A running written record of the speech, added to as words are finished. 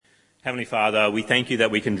Heavenly Father, we thank you that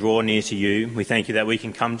we can draw near to you. We thank you that we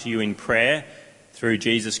can come to you in prayer through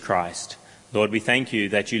Jesus Christ. Lord, we thank you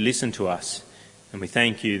that you listen to us, and we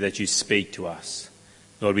thank you that you speak to us.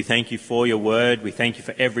 Lord, we thank you for your word. We thank you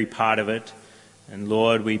for every part of it. And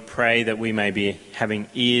Lord, we pray that we may be having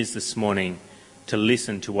ears this morning to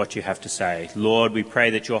listen to what you have to say. Lord, we pray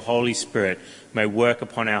that your Holy Spirit may work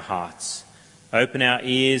upon our hearts. Open our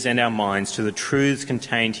ears and our minds to the truths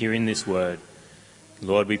contained here in this word.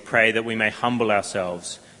 Lord, we pray that we may humble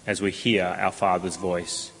ourselves as we hear our Father's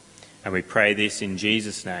voice. And we pray this in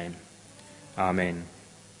Jesus' name. Amen.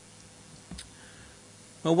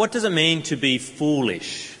 Well, what does it mean to be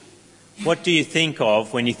foolish? What do you think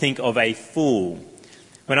of when you think of a fool?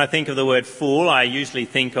 When I think of the word fool, I usually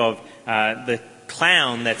think of the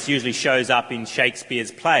clown that usually shows up in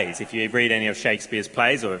Shakespeare's plays. If you read any of Shakespeare's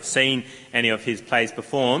plays or have seen any of his plays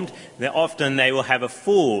performed, often they will have a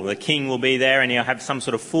fool. The king will be there and he'll have some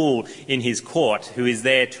sort of fool in his court who is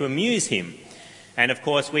there to amuse him. And of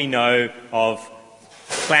course we know of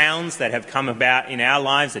clowns that have come about in our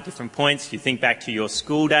lives at different points. You think back to your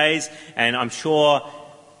school days, and I'm sure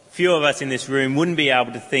few of us in this room wouldn't be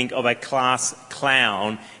able to think of a class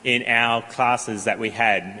clown in our classes that we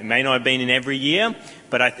had. It may not have been in every year,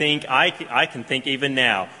 but I think I can think even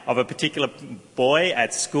now of a particular boy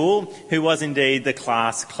at school who was indeed the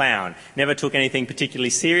class clown. Never took anything particularly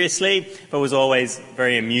seriously, but was always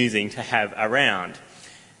very amusing to have around.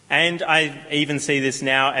 And I even see this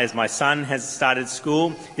now as my son has started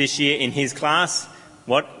school this year in his class.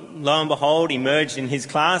 What, lo and behold, emerged in his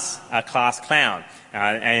class? A class clown.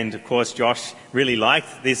 And of course Josh really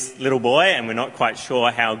liked this little boy, and we're not quite sure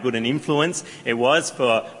how good an influence it was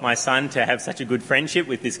for my son to have such a good friendship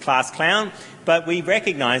with this class clown. But we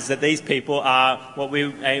recognise that these people are what we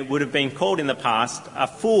would have been called in the past a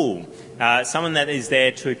fool, someone that is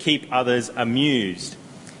there to keep others amused.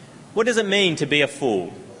 What does it mean to be a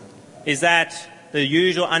fool? Is that the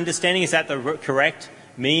usual understanding? Is that the correct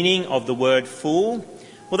meaning of the word fool?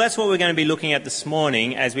 Well, that's what we're going to be looking at this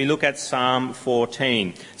morning as we look at Psalm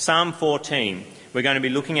 14. Psalm 14 we're going to be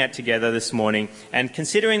looking at together this morning and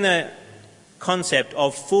considering the concept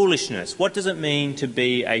of foolishness. What does it mean to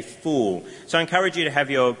be a fool? So I encourage you to have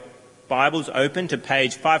your Bibles open to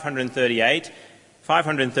page 538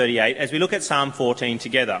 as we look at Psalm 14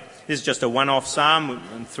 together. This is just a one-off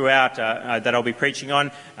psalm throughout that I'll be preaching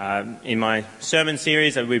on in my sermon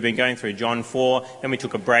series that we've been going through John 4. Then we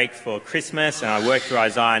took a break for Christmas and I worked through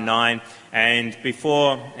Isaiah 9. And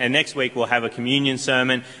next week we'll have a communion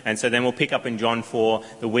sermon, and so then we'll pick up in John 4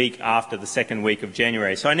 the week after the second week of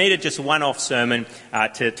January. So I needed just a one-off sermon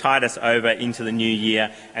to tide us over into the new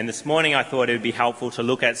year. And this morning I thought it would be helpful to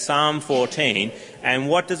look at Psalm 14 and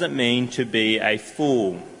what does it mean to be a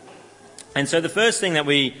fool. And so the first thing that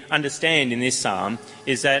we understand in this psalm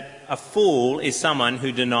is that a fool is someone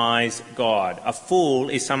who denies God. A fool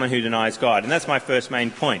is someone who denies God. And that's my first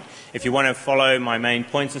main point. If you want to follow my main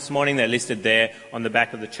points this morning, they're listed there on the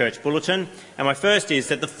back of the church bulletin. And my first is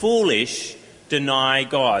that the foolish deny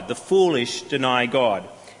God. The foolish deny God.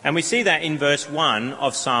 And we see that in verse 1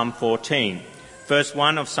 of Psalm 14. Verse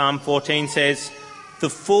 1 of Psalm 14 says, "The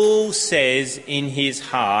fool says in his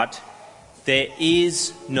heart, there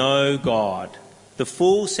is no God." The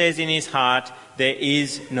fool says in his heart, there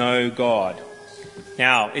is no God.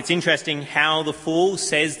 Now, it's interesting how the fool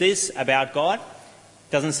says this about God.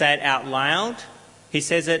 Doesn't say it out loud. He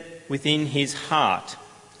says it within his heart.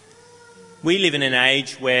 We live in an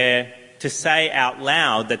age where to say out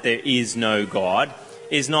loud that there is no God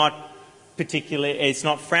is not it's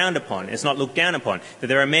not frowned upon, it's not looked down upon. That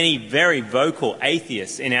there are many very vocal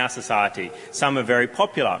atheists in our society. Some are very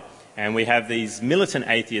popular. And we have these militant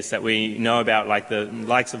atheists that we know about, like the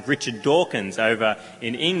likes of Richard Dawkins over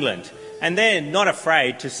in England. And they're not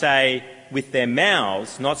afraid to say with their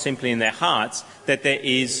mouths, not simply in their hearts, that there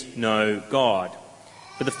is no God.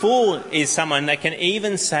 But the fool is someone that can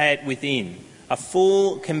even say it within. A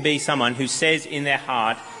fool can be someone who says in their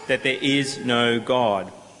heart that there is no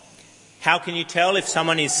God. How can you tell if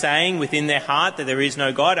someone is saying within their heart that there is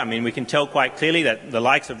no God? I mean, we can tell quite clearly that the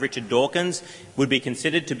likes of Richard Dawkins would be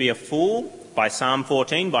considered to be a fool by Psalm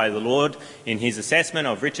 14, by the Lord. In his assessment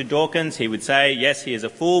of Richard Dawkins, he would say, yes, he is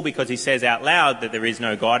a fool because he says out loud that there is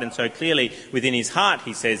no God, and so clearly within his heart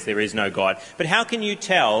he says there is no God. But how can you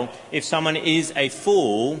tell if someone is a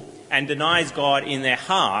fool and denies God in their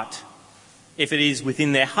heart if it is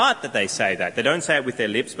within their heart that they say that? They don't say it with their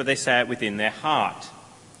lips, but they say it within their heart.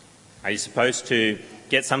 Are you supposed to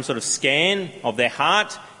get some sort of scan of their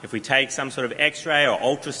heart? If we take some sort of x-ray or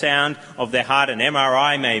ultrasound of their heart, an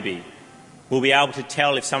MRI maybe, we'll be able to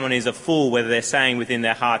tell if someone is a fool whether they're saying within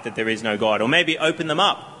their heart that there is no God. Or maybe open them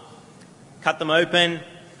up cut them open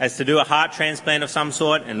as to do a heart transplant of some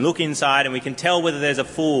sort and look inside, and we can tell whether there's a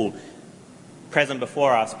fool present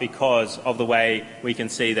before us because of the way we can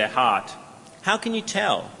see their heart. How can you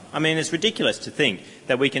tell? I mean, it's ridiculous to think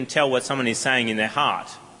that we can tell what someone is saying in their heart,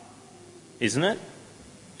 isn't it?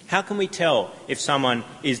 How can we tell if someone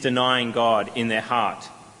is denying God in their heart?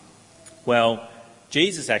 Well,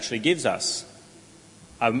 Jesus actually gives us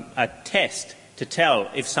a test to tell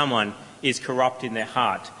if someone is corrupt in their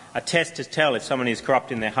heart. A test to tell if someone is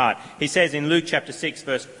corrupt in their heart. He says in Luke chapter 6,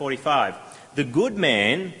 verse 45, "The good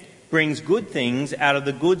man brings good things out of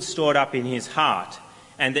the good stored up in his heart,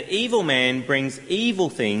 and the evil man brings evil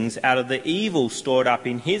things out of the evil stored up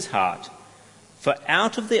in his heart. For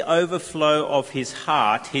out of the overflow of his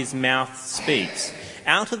heart his mouth speaks."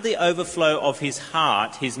 Out of the overflow of his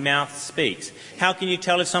heart his mouth speaks. How can you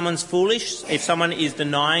tell if someone's foolish? If someone is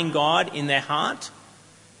denying God in their heart?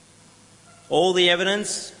 All the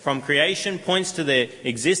evidence from creation points to the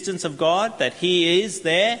existence of God, that he is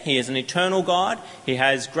there, he is an eternal God, he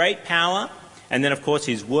has great power, and then of course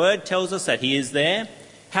his word tells us that he is there.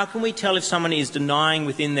 How can we tell if someone is denying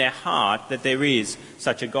within their heart that there is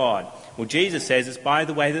such a God? Well, Jesus says it's by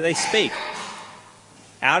the way that they speak.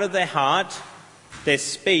 Out of their heart, their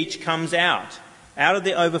speech comes out. Out of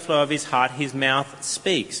the overflow of his heart, his mouth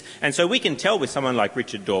speaks. And so we can tell with someone like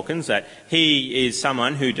Richard Dawkins that he is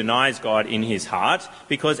someone who denies God in his heart,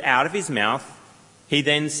 because out of his mouth he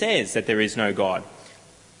then says that there is no God.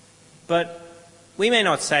 But we may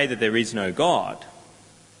not say that there is no God,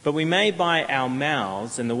 but we may by our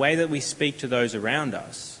mouths and the way that we speak to those around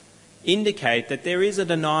us indicate that there is a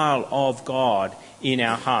denial of God in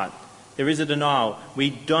our heart. There is a denial. We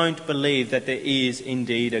don't believe that there is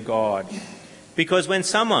indeed a God. Because when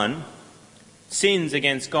someone sins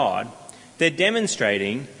against God, they're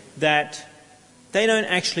demonstrating that they don't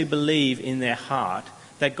actually believe in their heart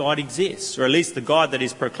that God exists, or at least the God that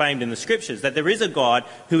is proclaimed in the Scriptures, that there is a God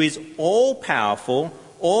who is all-powerful,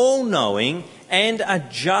 all-knowing, and a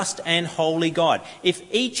just and holy God. If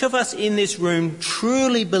each of us in this room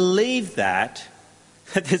truly believe that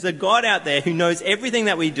there's a God out there who knows everything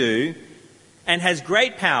that we do and has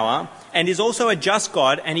great power and is also a just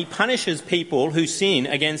God, and he punishes people who sin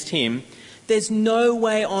against him, there's no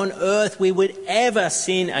way on earth we would ever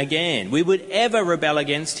sin again. We would ever rebel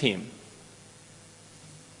against him.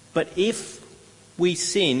 But if we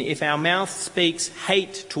sin, if our mouth speaks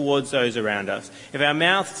hate towards those around us, if our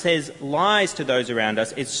mouth says lies to those around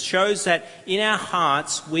us, it shows that in our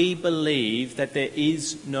hearts we believe that there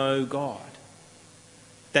is no God.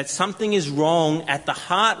 That something is wrong at the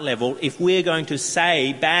heart level if we're going to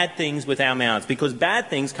say bad things with our mouths, because bad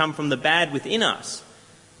things come from the bad within us,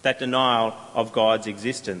 that denial of God's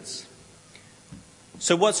existence.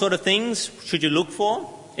 So what sort of things should you look for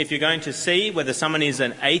if you're going to see whether someone is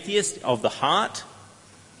an atheist of the heart?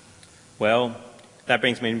 Well, that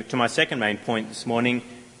brings me to my second main point this morning.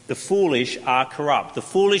 The foolish are corrupt. The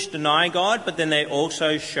foolish deny God, but then they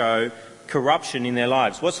also show corruption in their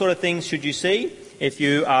lives. What sort of things should you see if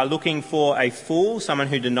you are looking for a fool, someone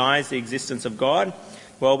who denies the existence of God?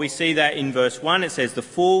 Well, we see that in verse 1. It says, "The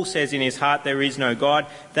fool says in his heart there is no God."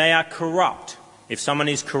 They are corrupt. If someone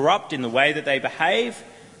is corrupt in the way that they behave,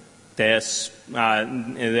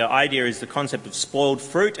 the idea is the concept of spoiled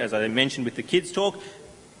fruit, as I mentioned with the kids' talk.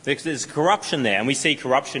 There's corruption there, and we see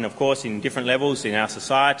corruption, of course, in different levels in our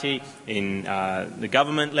society, in the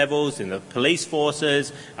government levels, in the police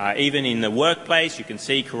forces, even in the workplace. You can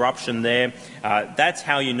see corruption there. That's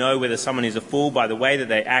how you know whether someone is a fool, by the way that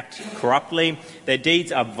they act corruptly. Their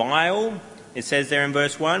deeds are vile, it says there in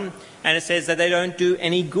verse 1, and it says that they don't do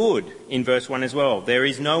any good in verse 1 as well. There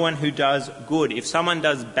is no one who does good. If someone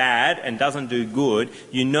does bad and doesn't do good,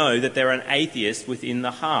 you know that they're an atheist within the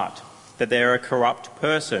heart, that they're a corrupt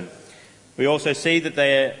person. We also see that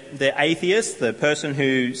they're atheists. The person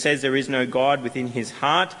who says there is no God within his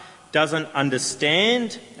heart doesn't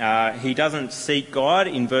understand. He doesn't seek God.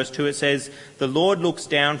 In verse 2 it says, "The Lord looks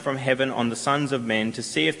down from heaven on the sons of men to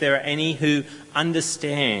see if there are any who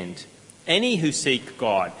understand, any who seek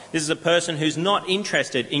God." This is a person who's not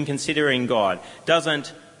interested in considering God,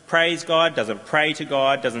 doesn't praise God, doesn't pray to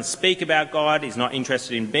God, doesn't speak about God, is not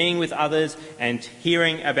interested in being with others and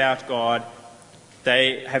hearing about God.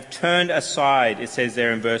 They have turned aside, it says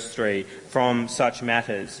there in verse 3, from such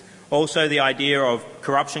matters. Also the idea of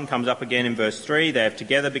corruption comes up again in verse 3. They have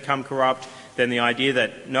together become corrupt. Then the idea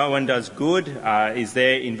that no one does good is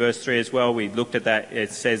there in verse 3 as well. We looked at that.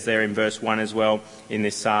 It says there in verse 1 as well in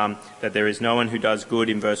this psalm that there is no one who does good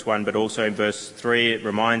in verse 1, but also in verse 3 it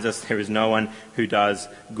reminds us there is no one who does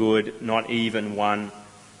good, not even one.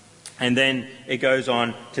 And then it goes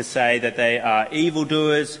on to say that they are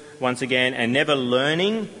evildoers, once again, and never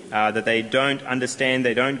learning, that they don't understand,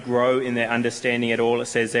 they don't grow in their understanding at all. It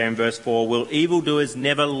says there in verse 4, will evildoers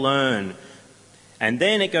never learn? And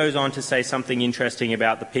then it goes on to say something interesting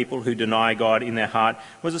about the people who deny God in their heart.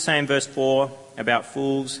 What does it say in verse 4 about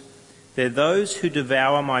fools? They're those who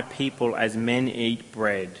devour my people as men eat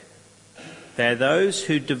bread. They're those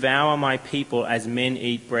who devour my people as men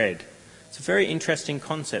eat bread. It's a very interesting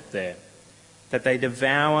concept there, that they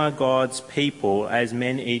devour God's people as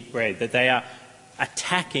men eat bread, that they are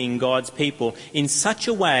attacking God's people in such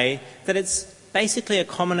a way that it's basically a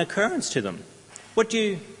common occurrence to them. What do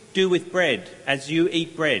you do with bread as you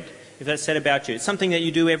eat bread? If that's said about you, it's something that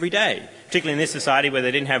you do every day, particularly in this society where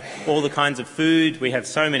they didn't have all the kinds of food. We have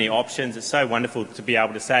so many options. It's so wonderful to be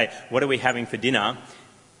able to say, what are we having for dinner?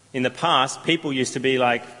 In the past, people used to be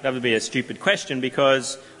like, that would be a stupid question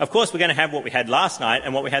because, of course, we're going to have what we had last night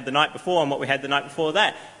and what we had the night before and what we had the night before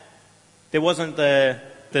that. There wasn't the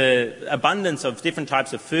abundance of different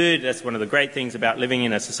types of food. That's one of the great things about living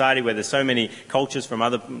in a society where there's so many cultures from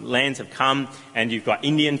other lands have come, and you've got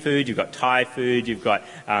Indian food, you've got Thai food, you've got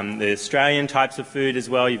the Australian types of food as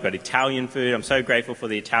well, you've got Italian food. I'm so grateful for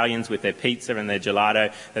the Italians with their pizza and their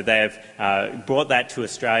gelato that they have brought that to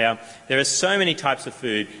Australia. There are so many types of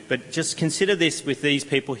food, but just consider this with these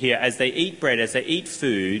people here. As they eat bread, as they eat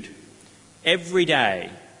food, every day,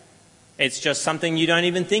 it's just something you don't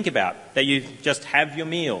even think about, that you just have your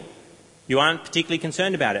meal. You aren't particularly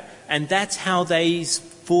concerned about it. And that's how these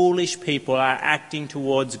foolish people are acting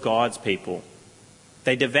towards God's people.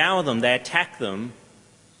 They devour them, they attack them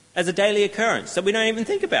as a daily occurrence that we don't even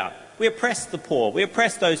think about. We oppress the poor, we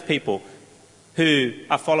oppress those people who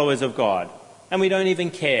are followers of God, and we don't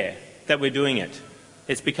even care that we're doing it.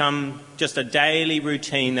 It's become just a daily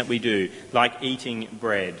routine that we do, like eating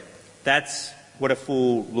bread. That's what a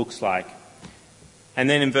fool looks like. And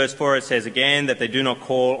then in verse 4 it says again that they do not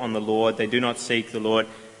call on the Lord, they do not seek the Lord.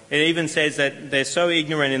 It even says that they're so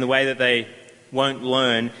ignorant in the way that they won't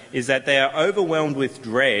learn, is that they are overwhelmed with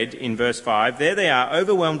dread in verse 5. There they are,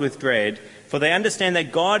 overwhelmed with dread, for they understand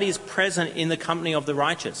that God is present in the company of the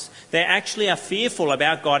righteous. They actually are fearful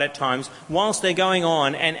about God at times whilst they're going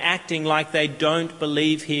on and acting like they don't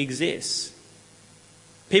believe he exists.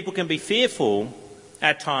 People can be fearful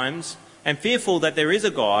at times and fearful that there is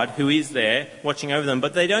a God who is there watching over them,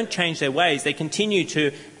 but they don't change their ways. They continue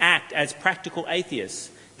to act as practical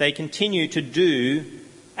atheists. They continue to do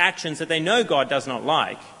actions that they know God does not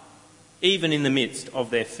like, even in the midst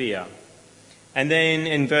of their fear. And then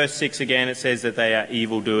in verse 6 again it says that they are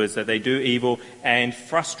evildoers, that they do evil and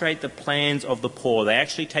frustrate the plans of the poor. They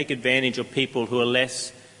actually take advantage of people who are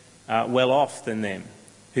less well off than them,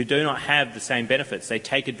 who do not have the same benefits. They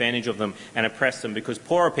take advantage of them and oppress them, because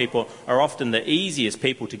poorer people are often the easiest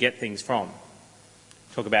people to get things from.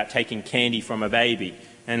 Talk about taking candy from a baby.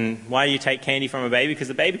 And why do you take candy from a baby? Because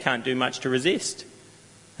the baby can't do much to resist.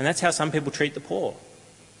 And that's how some people treat the poor.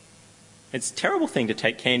 It's a terrible thing to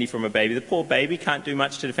take candy from a baby. The poor baby can't do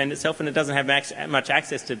much to defend itself, and it doesn't have much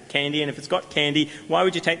access to candy. And if it's got candy, why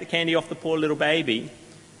would you take the candy off the poor little baby?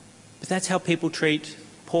 But that's how people treat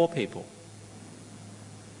poor people.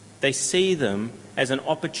 They see them as an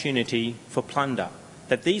opportunity for plunder,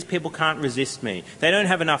 that these people can't resist me. They don't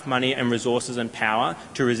have enough money and resources and power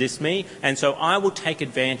to resist me, and so I will take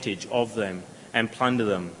advantage of them and plunder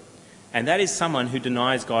them. And that is someone who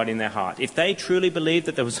denies God in their heart. If they truly believed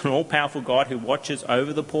that there was an all-powerful God who watches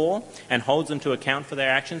over the poor and holds them to account for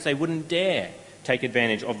their actions, they wouldn't dare take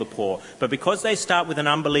advantage of the poor. But because they start with an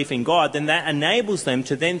unbelief in God, then that enables them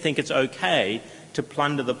to then think it's okay to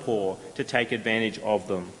plunder the poor, to take advantage of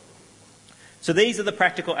them. So these are the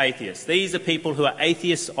practical atheists. These are people who are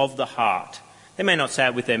atheists of the heart. They may not say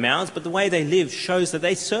it with their mouths, but the way they live shows that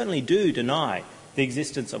they certainly do deny the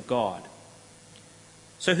existence of God.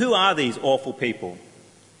 So who are these awful people?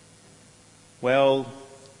 Well,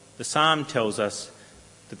 the psalm tells us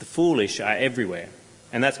that the foolish are everywhere.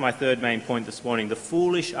 And that's my third main point this morning. The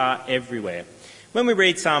foolish are everywhere. When we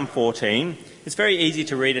read Psalm 14, it's very easy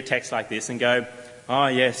to read a text like this and go, oh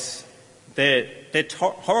yes, they're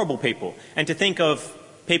horrible people. And to think of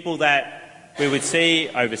people that we would see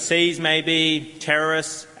overseas maybe,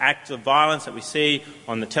 terrorists, acts of violence that we see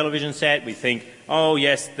on the television set, we think, oh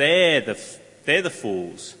yes, they're the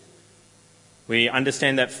fools. We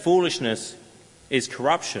understand that foolishness is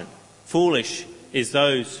corruption. Foolish is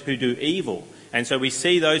those who do evil. And so we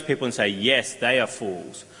see those people and say, yes, they are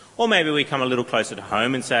fools. Or maybe we come a little closer to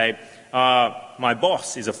home and say, my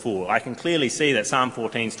boss is a fool. I can clearly see that Psalm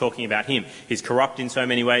 14 is talking about him. He's corrupt in so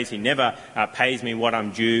many ways. He never pays me what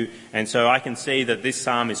I'm due. And so I can see that this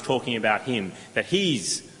psalm is talking about him, that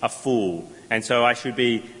he's a fool. And so I should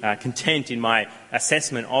be content in my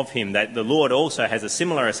assessment of him, that the Lord also has a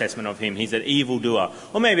similar assessment of him. He's an evildoer.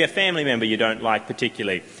 Or maybe a family member you don't like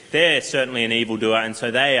particularly. They're certainly an evildoer, and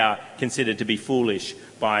so they are considered to be foolish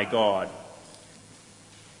by God.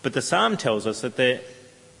 But the psalm tells us that there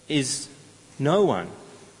is no one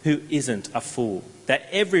who isn't a fool, that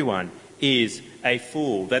everyone is a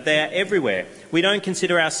fool, that they are everywhere. We don't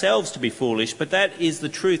consider ourselves to be foolish, but that is the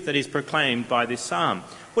truth that is proclaimed by this psalm.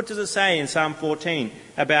 What does it say in Psalm 14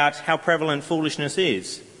 about how prevalent foolishness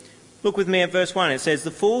is? Look with me at verse 1. It says, "The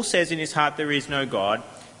fool says in his heart there is no God.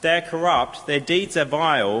 They are corrupt, their deeds are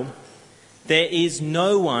vile. There is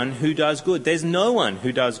no one who does good." There's no one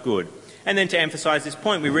who does good. And then to emphasise this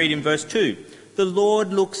point, we read in verse 2, "The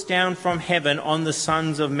Lord looks down from heaven on the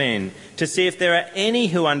sons of men to see if there are any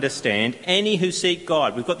who understand, any who seek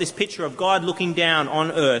God." We've got this picture of God looking down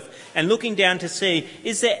on earth and looking down to see,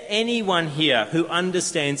 is there anyone here who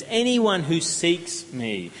understands, anyone who seeks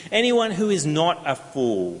me, anyone who is not a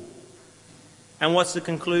fool? And what's the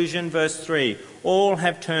conclusion? Verse 3, "All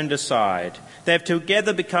have turned aside. They have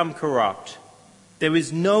together become corrupt. There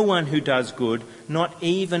is no one who does good, not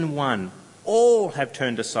even one. All have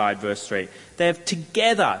turned aside," verse 3. They have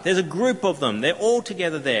together, there's a group of them, they're all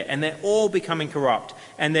together there, and they're all becoming corrupt.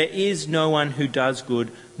 And there is no one who does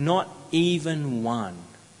good, not even one.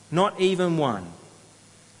 Not even one.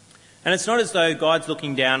 And it's not as though God's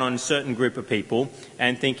looking down on a certain group of people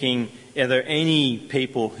and thinking, are there any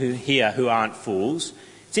people here who aren't fools?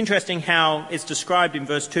 It's interesting how it's described in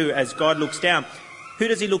verse 2 as God looks down. Who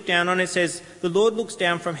does he look down on? It says, "The Lord looks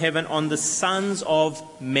down from heaven on the sons of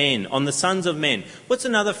men." On the sons of men. What's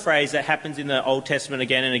another phrase that happens in the Old Testament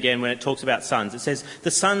again and again when it talks about sons? It says, "the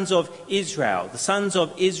sons of Israel, the sons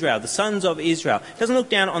of Israel, the sons of Israel." He doesn't look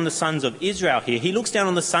down on the sons of Israel here. He looks down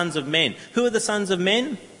on the sons of men. Who are the sons of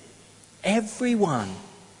men? Everyone.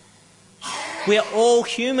 We are all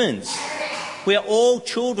humans. We are all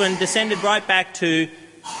children descended right back to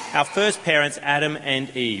our first parents, Adam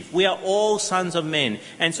and Eve. We are all sons of men.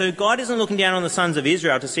 And so God isn't looking down on the sons of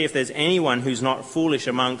Israel to see if there's anyone who's not foolish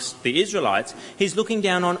amongst the Israelites. He's looking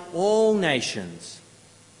down on all nations.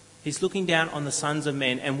 He's looking down on the sons of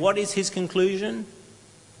men. And what is his conclusion?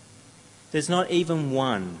 There's not even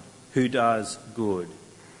one who does good.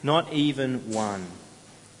 Not even one.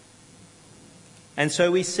 And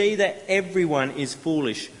so we see that everyone is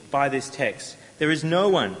foolish by this text. There is no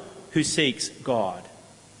one who seeks God.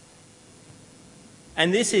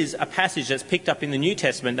 And this is a passage that's picked up in the New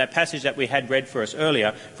Testament, that passage that we had read for us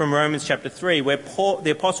earlier from Romans chapter 3, where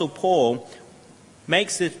the Apostle Paul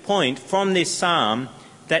makes this point from this psalm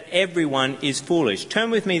that everyone is foolish. Turn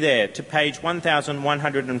with me there to page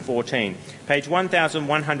 1114. Page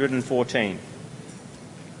 1114.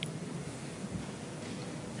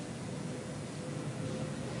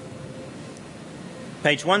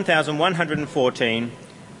 Page 1114.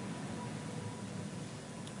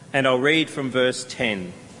 And I'll read from verse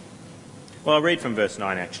 10. Well, I'll read from verse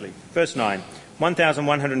 9 actually. Verse 9,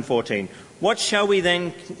 1114. What shall we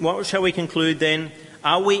conclude then?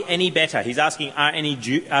 Are we any better? He's asking,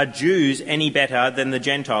 are Jews any better than the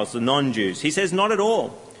Gentiles, the non-Jews? He says, not at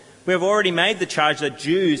all. We have already made the charge that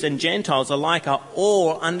Jews and Gentiles alike are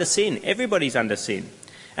all under sin. Everybody's under sin.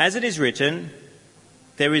 As it is written,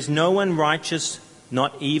 there is no one righteous,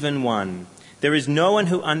 not even one. There is no one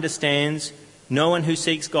who understands, no one who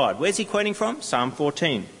seeks God. Where's he quoting from? Psalm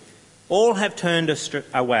 14. All have turned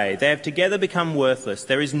away. They have together become worthless.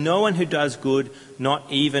 There is no one who does good, not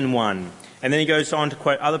even one. And then he goes on to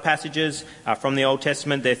quote other passages from the Old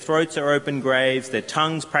Testament. Their throats are open graves. Their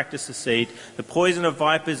tongues practice deceit. The poison of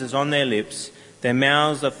vipers is on their lips. Their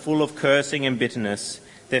mouths are full of cursing and bitterness.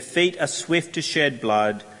 Their feet are swift to shed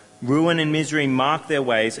blood. Ruin and misery mark their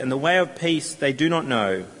ways, and the way of peace they do not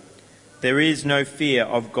know. There is no fear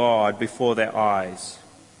of God before their eyes.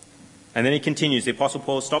 And then he continues. The Apostle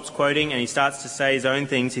Paul stops quoting and he starts to say his own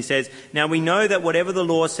things. He says, now we know that whatever the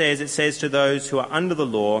law says, it says to those who are under the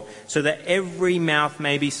law, so that every mouth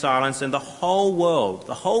may be silenced and the whole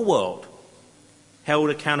world held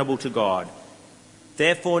accountable to God.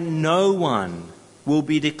 Therefore no one will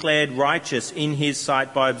be declared righteous in his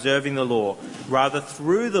sight by observing the law. Rather,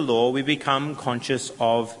 through the law we become conscious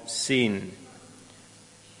of sin.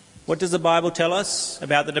 What does the Bible tell us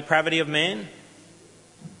about the depravity of man?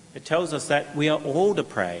 It tells us that we are all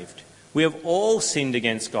depraved. We have all sinned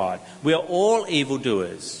against God. We are all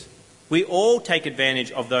evildoers. We all take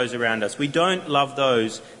advantage of those around us. We don't love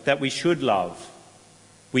those that we should love.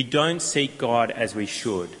 We don't seek God as we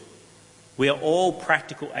should. We are all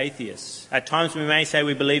practical atheists. At times we may say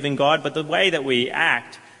we believe in God, but the way that we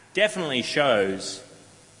act definitely shows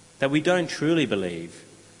that we don't truly believe.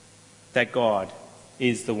 that God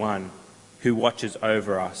is the one who watches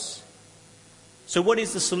over us. So what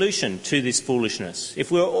is the solution to this foolishness?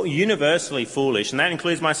 If we're all universally foolish, and that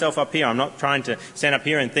includes myself up here, I'm not trying to stand up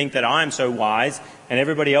here and think that I'm so wise and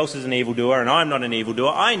everybody else is an evildoer and I'm not an evildoer.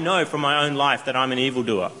 I know from my own life that I'm an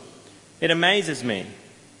evildoer. It amazes me.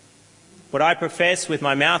 What I profess with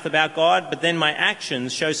my mouth about God, but then my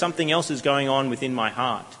actions show something else is going on within my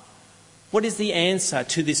heart. What is the answer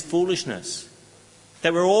to this foolishness?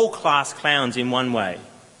 That we're all class clowns in one way.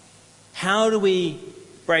 How do we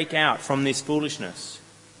break out from this foolishness?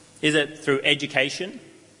 Is it through education?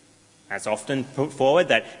 That's often put forward,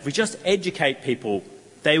 that if we just educate people,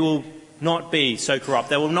 they will not be so corrupt,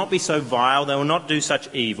 they will not be so vile, they will not do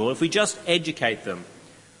such evil, if we just educate them.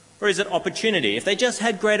 Or is it opportunity? If they just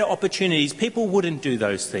had greater opportunities, people wouldn't do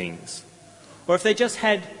those things. Or if they just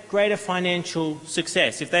had greater financial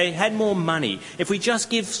success, if they had more money, if we just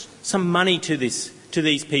give some money to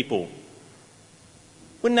these people,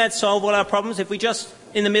 wouldn't that solve all our problems? If we just,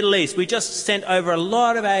 in the Middle East, we just sent over a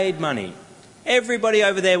lot of aid money, everybody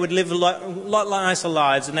over there would live a lot nicer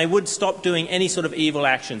lives and they would stop doing any sort of evil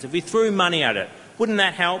actions. If we threw money at it, wouldn't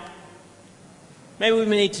that help? Maybe we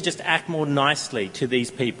need to just act more nicely to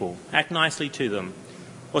these people, act nicely to them.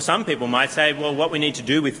 Or some people might say, well, what we need to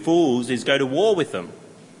do with fools is go to war with them.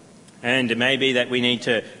 And it may be that we need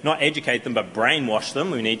to not educate them but brainwash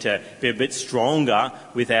them. We need to be a bit stronger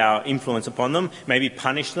with our influence upon them, maybe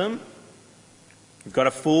punish them. We've got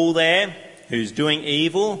a fool there who's doing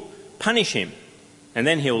evil, punish him, and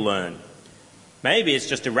then he'll learn. Maybe it's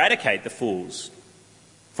just eradicate the fools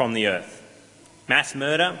from the earth. Mass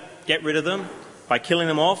murder, get rid of them by killing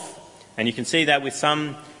them off. And you can see that with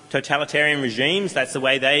some totalitarian regimes, that's the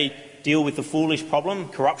way they deal with the foolish problem,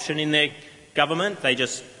 corruption in their government. They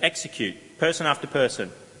just execute person after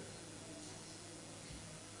person.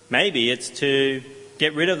 Maybe it's to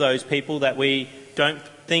get rid of those people that we don't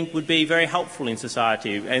think would be very helpful in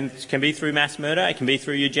society. And it can be through mass murder, it can be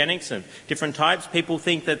through eugenics and different types. People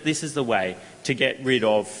think that this is the way to get rid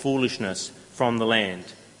of foolishness from the land.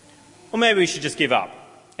 Or maybe we should just give up.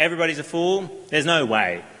 Everybody's a fool. There's no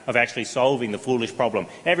way of actually solving the foolish problem.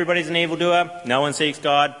 Everybody's an evildoer. No one seeks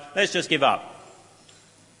God. Let's just give up.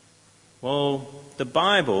 Well, the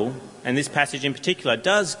Bible, and this passage in particular,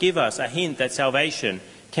 does give us a hint that salvation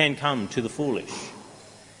can come to the foolish.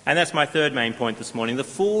 And that's my third main point this morning. The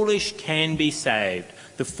foolish can be saved.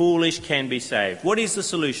 The foolish can be saved. What is the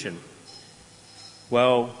solution?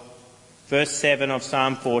 Well, verse 7 of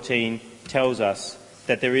Psalm 14 tells us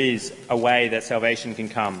that there is a way that salvation can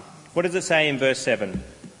come. What does it say in verse 7?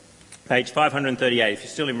 Page 538. If you're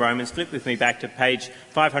still in Romans, flip with me back to page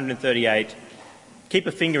 538. Keep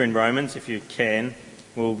a finger in Romans if you can.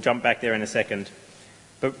 We'll jump back there in a second.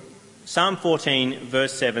 But Psalm 14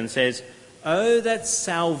 verse 7 says, "Oh, that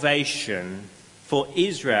salvation for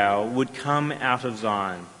Israel would come out of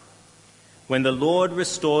Zion. When the Lord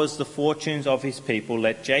restores the fortunes of his people,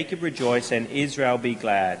 let Jacob rejoice and Israel be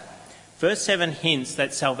glad." Verse 7 hints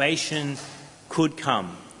that salvation could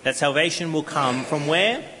come. That salvation will come from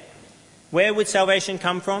where? Where would salvation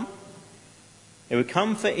come from? It would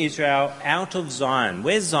come for Israel out of Zion.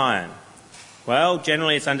 Where's Zion? Well,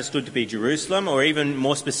 generally it's understood to be Jerusalem, or even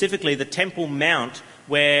more specifically the Temple Mount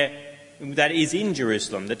that is in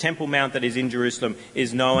Jerusalem. The Temple Mount that is in Jerusalem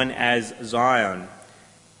is known as Zion.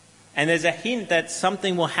 And there's a hint that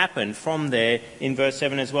something will happen from there in verse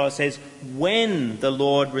 7 as well. It says, when the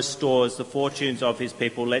Lord restores the fortunes of his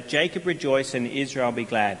people, let Jacob rejoice and Israel be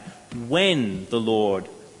glad. When the Lord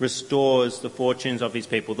restores the fortunes of his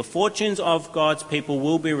people. The fortunes of God's people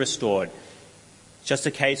will be restored. It's just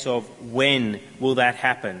a case of when will that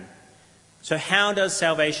happen. So how does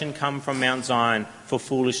salvation come from Mount Zion for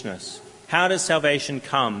foolishness? How does salvation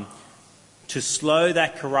come to slow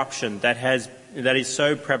that corruption that is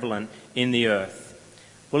so prevalent in the earth?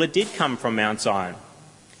 Well, it did come from Mount Zion.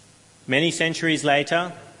 Many centuries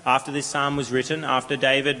later, after this psalm was written, after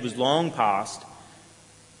David was long past,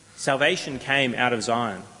 salvation came out of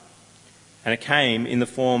Zion. And it came in the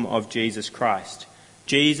form of Jesus Christ.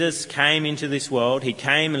 Jesus came into this world, he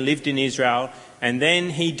came and lived in Israel, and then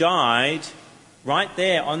he died right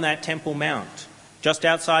there on that Temple Mount. Just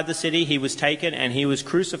outside the city, he was taken and he was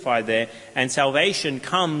crucified there, and salvation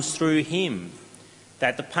comes through him.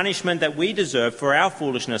 That the punishment that we deserve for our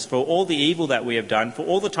foolishness, for all the evil that we have done, for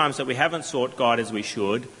all the times that we haven't sought God as we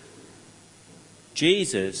should,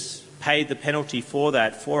 Jesus paid the penalty for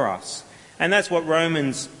that for us. And that's what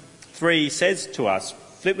Romans 3 says to us.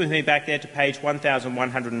 Flip with me back there to page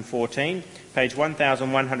 1114. Page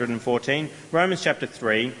 1114, Romans chapter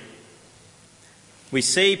 3. We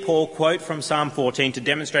see Paul quote from Psalm 14 to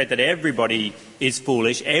demonstrate that everybody is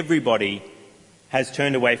foolish, everybody has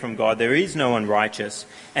turned away from God, there is no one righteous.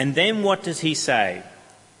 And then what does he say?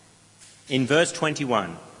 In verse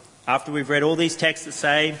 21, after we've read all these texts that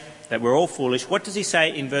say that we're all foolish, what does he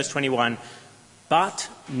say in verse 21? But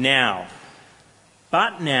now,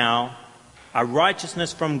 a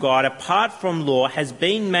righteousness from God apart from law has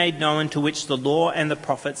been made known, to which the law and the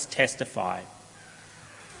prophets testify.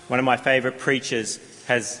 One of my favourite preachers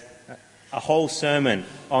has a whole sermon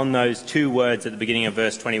on those two words at the beginning of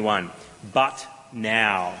verse 21. But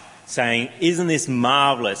now, saying, isn't this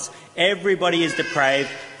marvellous? Everybody is depraved,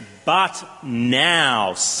 but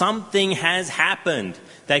now something has happened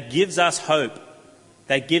that gives us hope,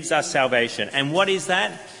 that gives us salvation. And what is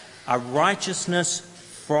that? A righteousness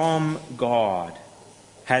from God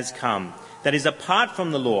has come, that is apart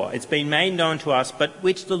from the law. It's been made known to us, but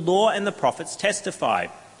which the law and the prophets testify.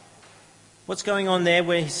 What's going on there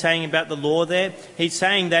where he's saying about the law there? He's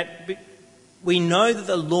saying that we know that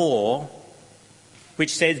the law,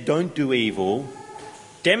 which says don't do evil,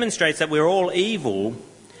 demonstrates that we're all evil.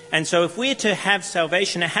 And so if we're to have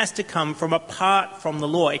salvation, it has to come from apart from the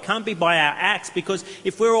law. It can't be by our acts, because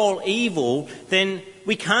if we're all evil, then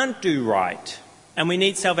we can't do right. And we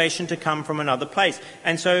need salvation to come from another place.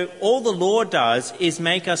 And so all the law does is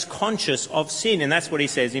make us conscious of sin. And that's what he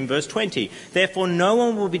says in verse 20. Therefore, no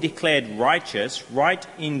one will be declared righteous, right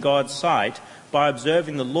in God's sight, by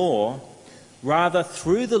observing the law. Rather,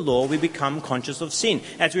 through the law, we become conscious of sin.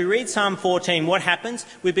 As we read Psalm 14, what happens?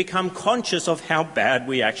 We become conscious of how bad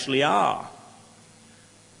we actually are.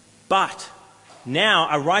 But now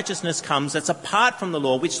a righteousness comes that's apart from the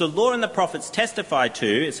law, which the law and the prophets testify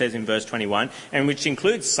to, it says in verse 21, and which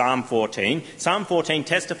includes Psalm 14. Psalm 14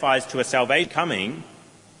 testifies to a salvation coming,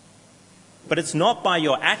 but it's not by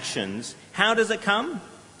your actions. How does it come?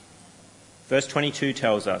 Verse 22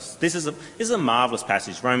 tells us. This is a marvellous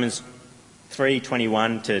passage, Romans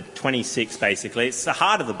 3:21 to 26, basically. It's the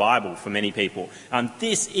heart of the Bible for many people.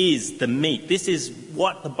 This is the meat. This is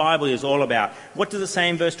what the Bible is all about. What does it say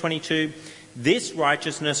in verse 22? This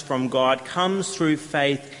righteousness from God comes through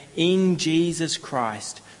faith in Jesus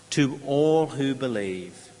Christ to all who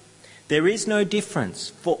believe. There is no difference,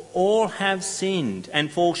 for all have sinned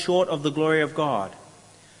and fall short of the glory of God.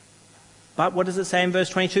 But what does it say in verse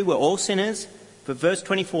 22? We're all sinners. But verse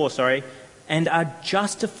 24, and are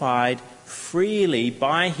justified freely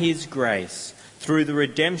by his grace through the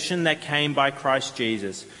redemption that came by Christ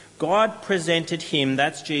Jesus. God presented him,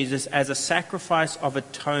 that's Jesus, as a sacrifice of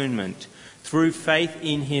atonement through faith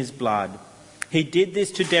in his blood. He did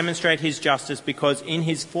this to demonstrate his justice, because in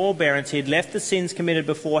his forbearance he had left the sins committed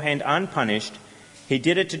beforehand unpunished. He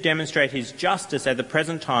did it to demonstrate his justice at the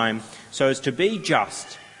present time, so as to be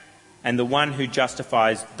just and the one who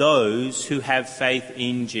justifies those who have faith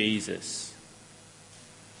in Jesus.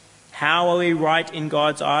 How are we right in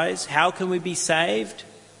God's eyes? How can we be saved?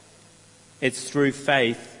 It's through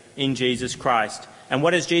faith in Jesus Christ. And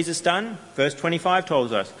what has Jesus done? Verse 25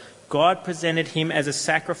 tells us, God presented him as a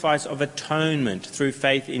sacrifice of atonement through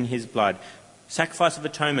faith in his blood. Sacrifice of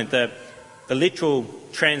atonement, the literal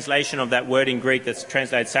translation of that word in Greek that's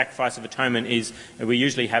translated sacrifice of atonement is, we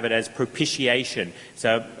usually have it as propitiation.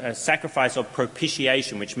 So a sacrifice of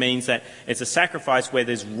propitiation, which means that it's a sacrifice where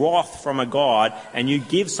there's wrath from a God and you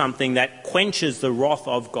give something that quenches the wrath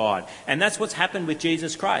of God. And that's what's happened with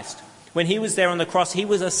Jesus Christ. When he was there on the cross, he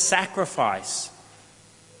was a sacrifice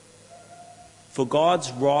for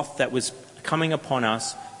God's wrath that was coming upon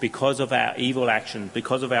us because of our evil action,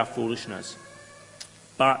 because of our foolishness.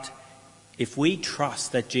 But if we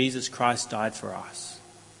trust that Jesus Christ died for us,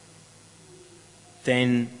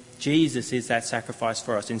 then Jesus is that sacrifice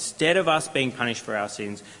for us. Instead of us being punished for our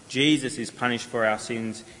sins, Jesus is punished for our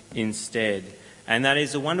sins instead. And that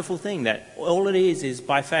is a wonderful thing, that all it is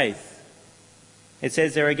by faith. It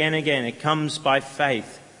says there again and again, it comes by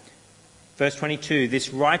faith. Verse 22, this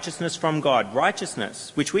righteousness from God,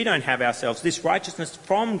 righteousness, which we don't have ourselves, this righteousness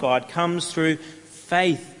from God comes through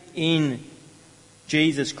faith in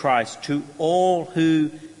Jesus Christ to all who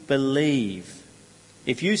believe.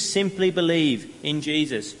 If you simply believe in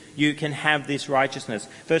Jesus, you can have this righteousness.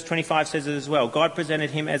 Verse 25 says it as well. God presented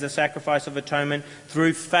him as a sacrifice of atonement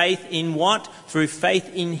through faith in what? Through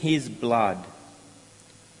faith in his blood.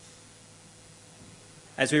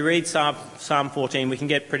 As we read Psalm 14, we can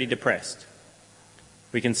get pretty depressed.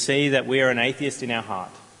 We can see that we are an atheist in our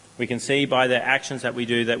heart. We can see by the actions that we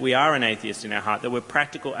do that we are an atheist in our heart, that we're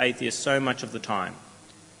practical atheists so much of the time.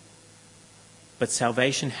 But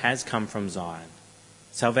salvation has come from Zion.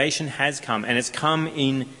 Salvation has come, and it's come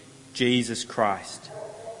in Jesus Christ.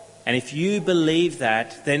 And if you believe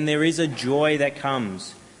that, then there is a joy that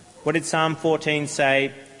comes. What did Psalm 14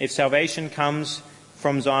 say? If salvation comes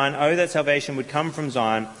from Zion, oh, that salvation would come from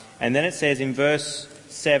Zion. And then it says in verse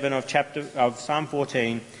 7 of Psalm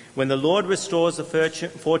 14, when the Lord restores the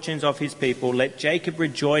fortunes of his people, let Jacob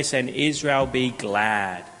rejoice and Israel be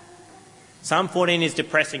glad. Psalm 14 is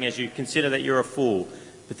depressing as you consider that you're a fool.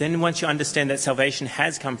 But then once you understand that salvation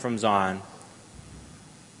has come from Zion,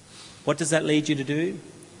 what does that lead you to do?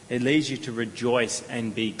 It leads you to rejoice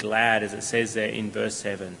and be glad, as it says there in verse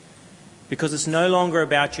 7. Because it's no longer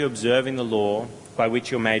about you observing the law by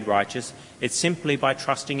which you're made righteous. It's simply by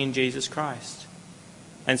trusting in Jesus Christ.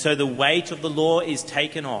 And so the weight of the law is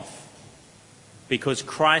taken off because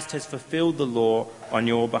Christ has fulfilled the law on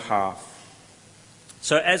your behalf.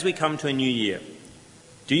 So as we come to a new year,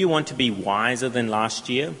 do you want to be wiser than last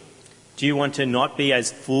year? Do you want to not be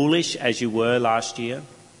as foolish as you were last year?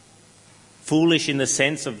 Foolish in the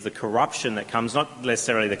sense of the corruption that comes, not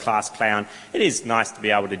necessarily the class clown. It is nice to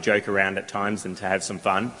be able to joke around at times and to have some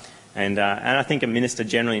fun. And I think a minister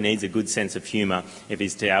generally needs a good sense of humour if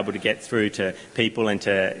he's to able to get through to people and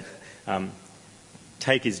to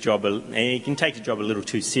take his job. He can take his job a little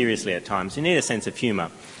too seriously at times. You need a sense of humour.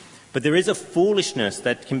 But there is a foolishness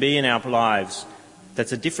that can be in our lives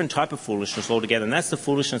that's a different type of foolishness altogether, and that's the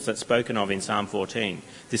foolishness that's spoken of in Psalm 14,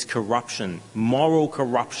 this corruption, moral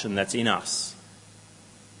corruption that's in us.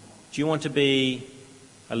 Do you want to be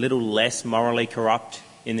a little less morally corrupt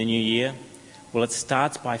in the new year? Well, it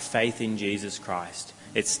starts by faith in Jesus Christ.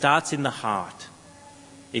 It starts in the heart.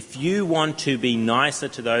 If you want to be nicer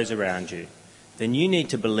to those around you, then you need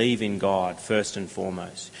to believe in God first and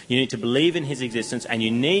foremost. You need to believe in his existence, and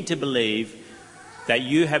you need to believe that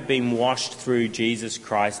you have been washed through Jesus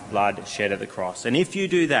Christ's blood shed at the cross. And if you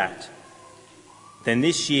do that, then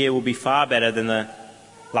this year will be far better than the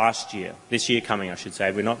last year. This year coming, I should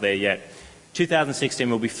say. We're not there yet. 2016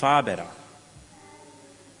 will be far better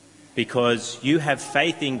because you have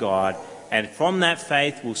faith in God, and from that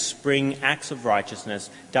faith will spring acts of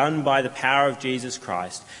righteousness done by the power of Jesus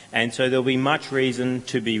Christ. And so there'll be much reason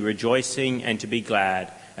to be rejoicing and to be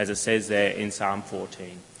glad, as it says there in Psalm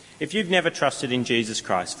 14. If you've never trusted in Jesus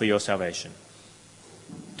Christ for your salvation,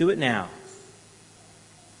 do it now.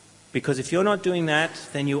 Because if you're not doing that,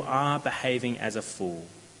 then you are behaving as a fool.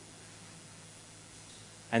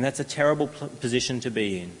 And that's a terrible position to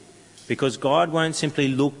be in. Because God won't simply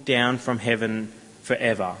look down from heaven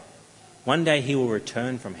forever. One day he will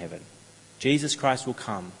return from heaven. Jesus Christ will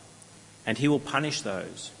come, and he will punish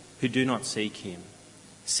those who do not seek him.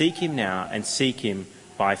 Seek him now, and seek him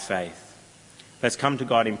by faith. Let's come to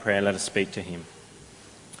God in prayer. Let us speak to him.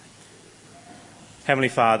 Heavenly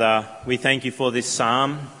Father, we thank you for this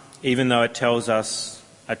psalm, even though it tells us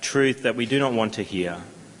a truth that we do not want to hear,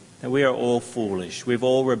 that we are all foolish. We've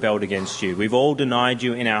all rebelled against you. We've all denied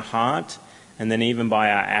you in our heart and then even by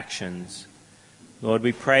our actions. Lord,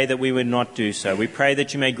 we pray that we would not do so. We pray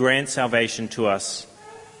that you may grant salvation to us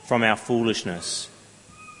from our foolishness.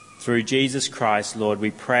 Through Jesus Christ, Lord,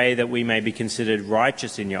 we pray that we may be considered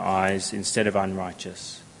righteous in your eyes instead of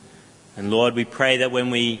unrighteous. And Lord, we pray that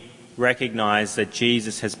when we recognise that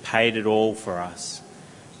Jesus has paid it all for us,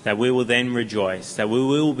 that we will then rejoice, that we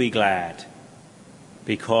will be glad,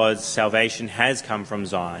 because salvation has come from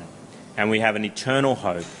Zion, and we have an eternal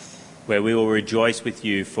hope where we will rejoice with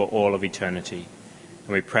you for all of eternity.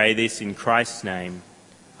 And we pray this in Christ's name.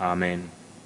 Amen.